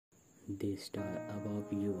The star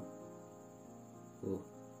above you. Oh,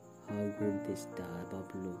 how good the star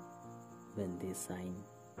above look. When they shine,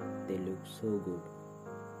 they look so good.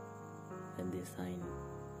 When they shine,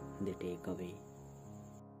 they take away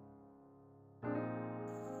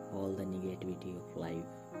all the negativity of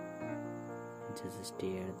life. Just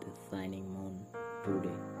stare at the shining moon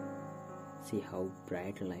today. See how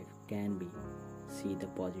bright life can be. See the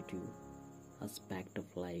positive aspect of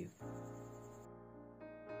life.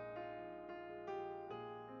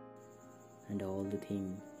 And all the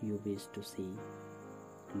things you wish to see.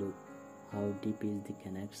 Look how deep is the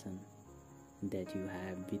connection that you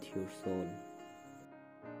have with your soul.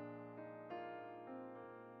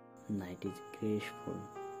 Night is graceful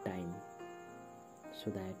time so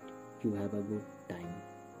that you have a good time.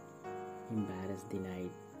 Embrace the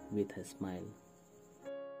night with a smile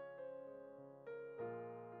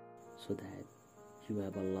so that you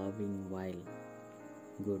have a loving while.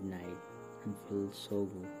 Good night and feel so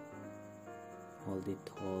good. All the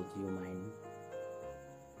thoughts you mind,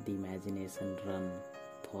 the imagination run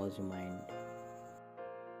thoughts you mind.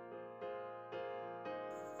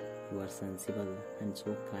 You are sensible and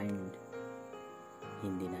so kind.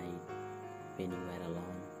 In the night, when you are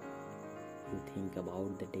alone, you think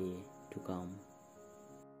about the day to come.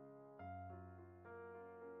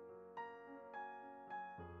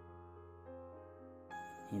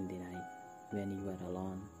 In the night, when you are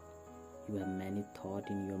alone, you have many thoughts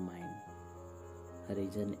in your mind. A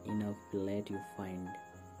reason enough to let you find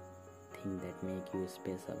things that make you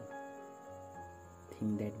special,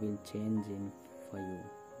 things that will change in for you.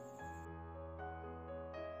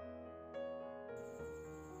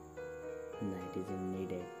 Night is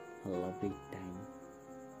needed, a lovely time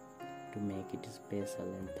to make it special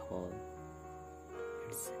and tall.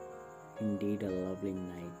 It's indeed a lovely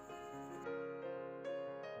night.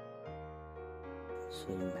 So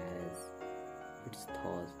embrace its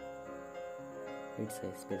thoughts. It's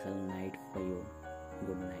a special night for you.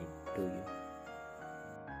 Good night to you.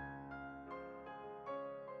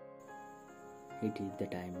 It is the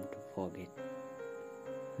time to forget.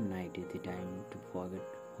 Night is the time to forget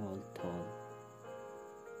all thought.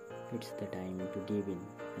 It's the time to give in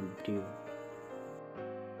and breathe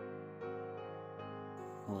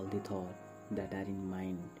all the thoughts that are in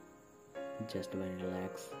mind. Just when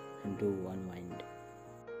relax and do unwind.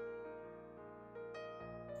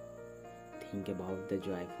 Think about the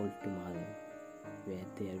joyful tomorrow, where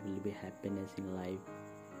there will be happiness in life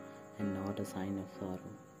and not a sign of sorrow.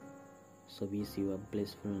 So wish you a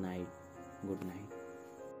blissful night. Good night.